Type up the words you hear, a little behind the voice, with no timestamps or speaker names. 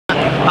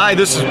Hi,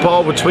 this is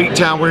Paul with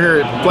TweetTown. We're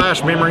here at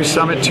Flash Memory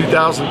Summit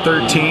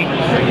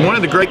 2013. One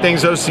of the great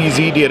things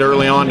OCZ did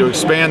early on to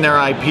expand their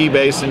IP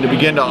base and to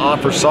begin to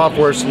offer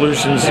software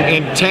solutions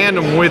in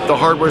tandem with the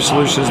hardware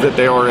solutions that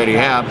they already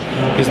have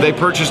is they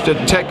purchased a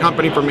tech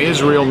company from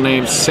Israel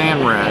named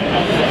SANRAD.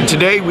 And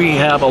today we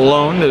have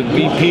Allon, the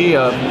VP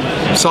of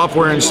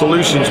Software and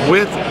Solutions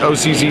with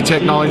OCZ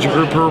Technology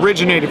Group, who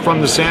originated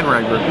from the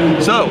SANRAD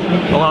group. So,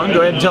 Allon,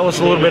 go ahead and tell us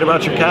a little bit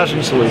about your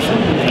caching solution.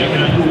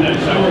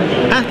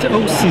 At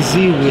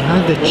OCZ, we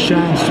had the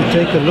chance to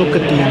take a look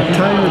at the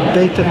entire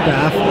data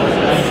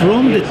path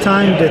from the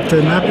time that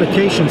an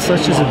application,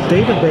 such as a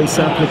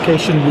database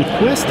application,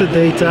 requests the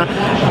data,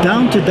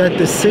 down to that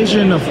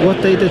decision of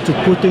what data to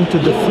put into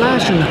the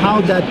flash and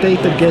how that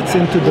data gets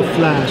into the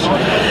flash.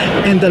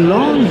 And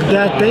along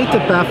that data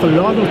path, a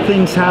lot of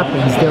things happen.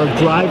 There are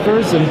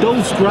drivers, and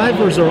those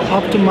drivers are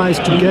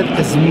optimized to get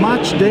as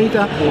much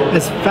data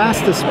as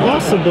fast as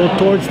possible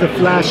towards the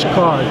flash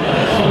card.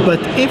 But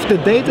if the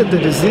data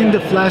that is in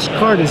the flash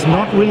card is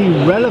not really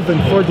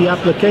relevant for the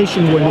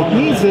application when it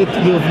needs it,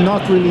 you have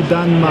not really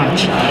done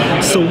much.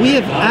 So we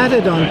have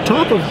added on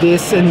top of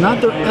this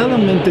another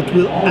element that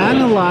will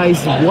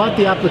analyze what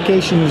the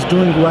application is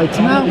doing right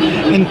now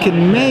and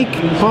can make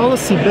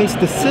policy-based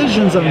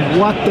decisions on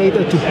what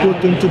data to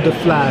put into the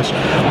flash.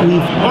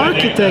 We've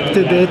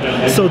architected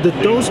it so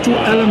that those two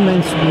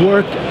elements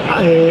work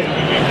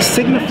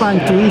signifying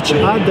to each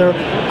other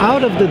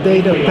out of the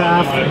data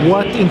path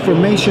what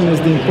information is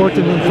the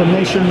important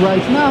information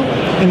right now,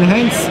 and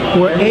hence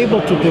we're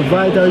able to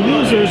provide our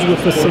users with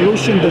a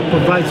solution that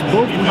provides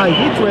both high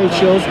hit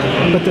ratios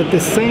but at the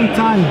same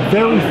time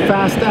very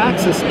fast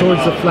access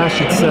towards the flash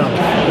itself.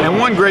 And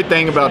one great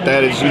thing about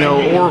that is, you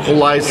know, Oracle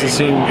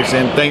licensing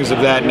and things of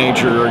that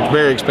nature are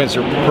very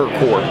expensive per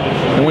core.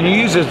 And when you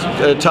use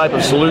a type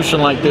of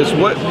solution like this,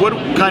 what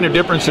kind of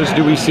differences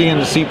do we see in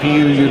the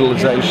CPU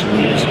utilization?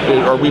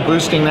 Are we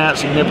boosting that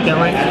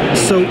significantly?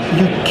 So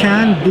you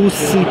can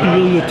boost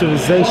CPU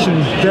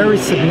utilization very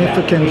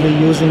significantly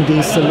using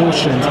these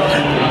solutions.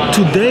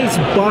 Today's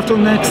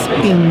bottlenecks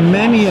in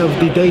many of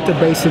the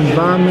database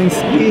environments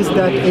is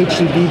that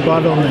HDD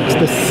bottlenecks.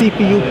 The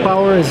CPU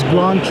power has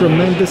grown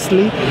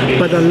tremendously,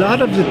 but a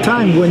lot of the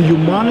time when you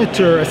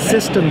monitor a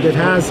system that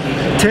has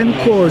 10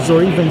 cores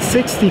or even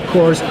 60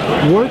 cores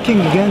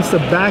working against a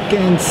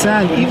back-end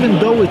SAN, even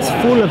though it's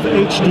full of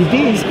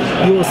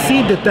HDDs, you will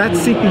see that that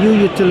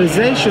CPU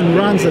utilization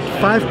runs at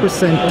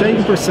 5%,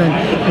 10%,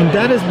 and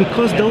that is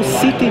because those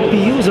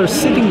CPUs are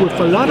sitting with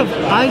a lot of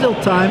idle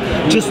time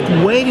just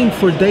waiting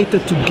for data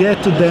to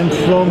get to them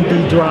from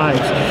the drives.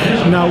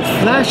 Now,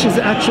 flash is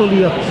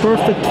actually a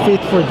perfect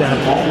fit for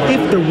that.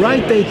 If the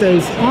right data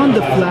is on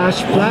the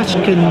flash, flash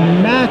can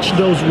match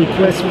those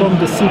requests from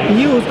the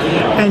CPUs,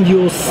 and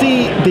you'll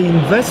see the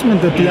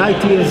investment that the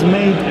IT has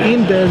made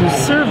in their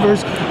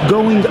servers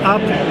going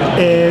up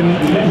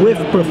with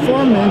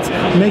performance,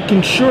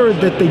 making sure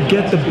that they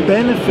get the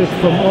benefit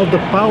from all the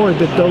power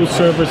that those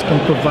servers can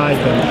provide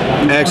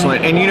them.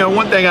 Excellent. And you know,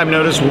 one thing I've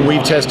noticed when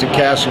we've tested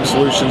caching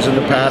solutions in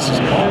the past is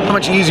how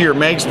much easier it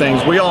makes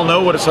things. We all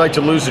know what it's like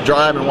to lose a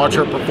drive and watch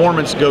our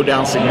performance go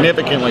down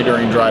significantly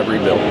during drive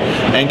rebuild.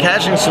 And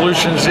caching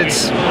solutions,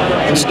 it's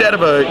instead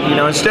of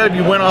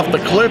you went off the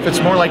cliff,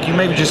 it's more like you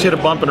maybe just hit a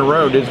bump in the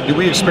road. Do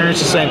we experience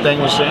the same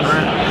thing with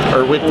SANRAD,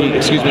 or with the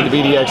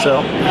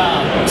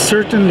VDXL?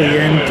 Certainly,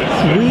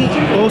 and we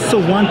also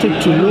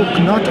wanted to look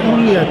not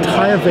only at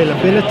high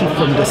availability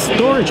from the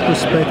storage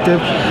perspective,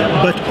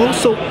 but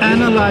also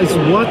analyze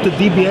what the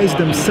DBAs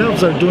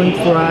themselves are doing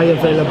for high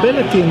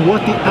availability and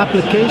what the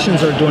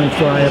applications are doing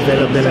for high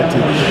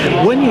availability.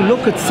 When you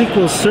look at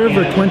SQL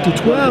Server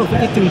 2012,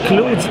 it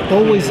includes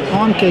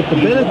always-on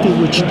capability,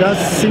 which does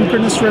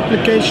synchronous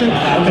replication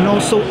and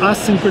also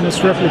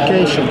asynchronous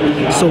replication.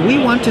 So we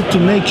wanted to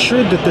make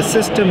sure that the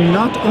system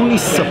not only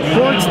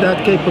supports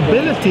that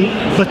capability,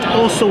 but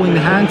also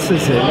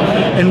enhances it.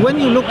 And when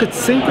you look at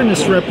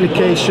synchronous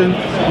replication,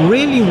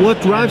 really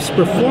what drives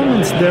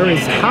performance there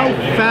is how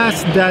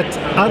fast that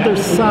other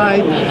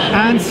side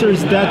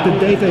answers that the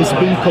data is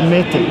being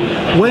committed.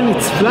 When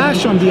it's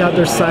flash on the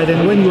other side,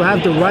 and when you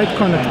have the right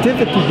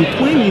connectivity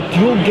between it,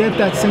 you'll get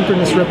that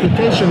synchronous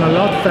replication a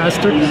lot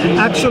faster,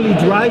 actually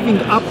driving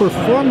up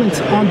performance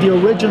on the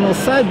original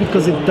side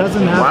because it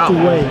doesn't have to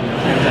wait.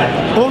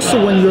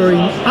 Also, when you're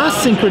in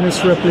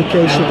asynchronous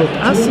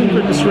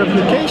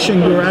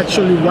replication, you're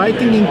actually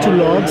writing into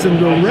logs and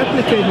you're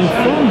replicating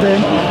from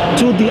them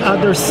to the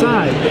other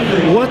side.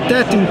 What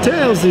that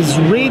entails is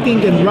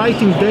reading and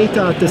writing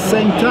data at the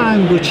same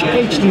time, which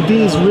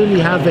HDDs really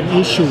have an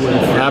issue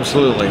with.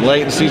 Absolutely.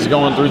 Latency's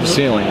going through the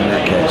ceiling in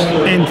that case.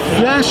 And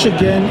flash,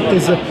 again,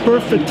 is a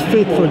perfect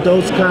fit for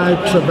those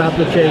types of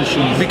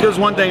applications. Because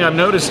one thing I've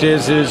noticed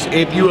is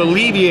if you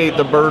alleviate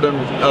the burden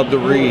of the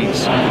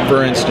reads,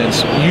 for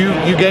instance,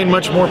 you gain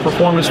much more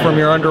performance from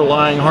your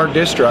underlying hard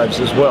disk drives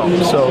as well.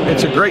 So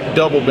it's a great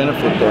double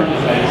benefit there.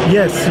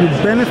 Yes, you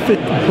benefit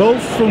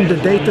both from the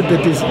data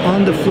that is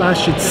on the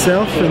flash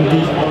itself and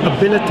the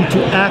ability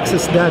to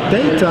access that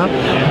data,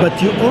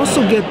 but you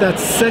also get that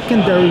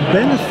secondary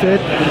benefit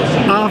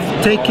of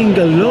taking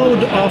a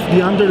load off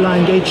the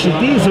underlying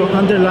HDDs or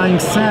underlying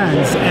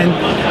SANs. And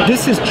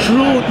this is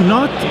true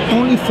not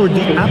only for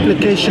the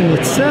application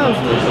itself,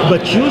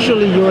 but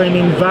usually you're in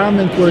an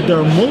environment where there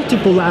are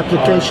multiple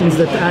applications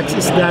that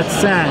access that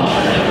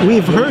SAN.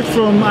 We've heard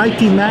from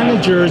IT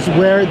managers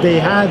where they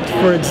had,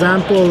 for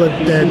example, a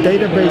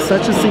database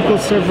such as SQL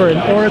Server and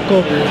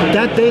Oracle.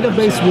 That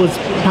database was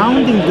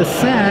pounding the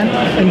SAN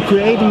and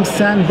creating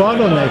SAN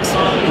bottlenecks.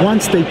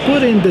 Once they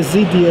put in the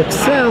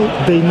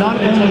ZDXL, they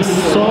not only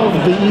solved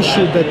the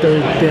issue that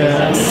the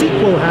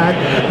SQL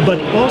had,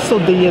 but also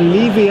they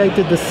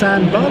alleviated the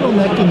SAN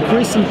bottleneck,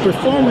 increasing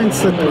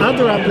performance at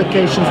other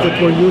applications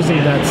that were using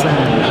that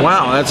SAN.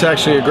 Wow, that's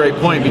actually a great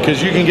point,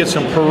 because you can get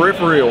some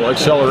peripheral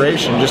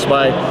acceleration just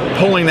by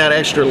pulling that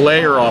extra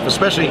layer off,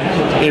 especially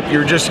if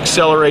you're just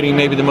accelerating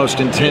maybe the most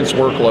intense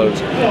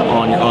workloads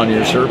on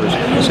your servers.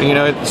 So, you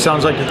know, it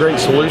sounds like a great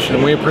solution,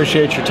 and we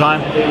appreciate your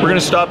time. We're going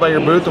to stop by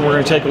your booth and we're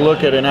going to take a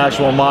look at an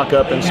actual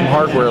mock-up and some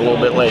hardware a little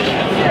bit later.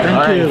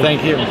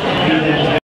 Thank you. Thank you.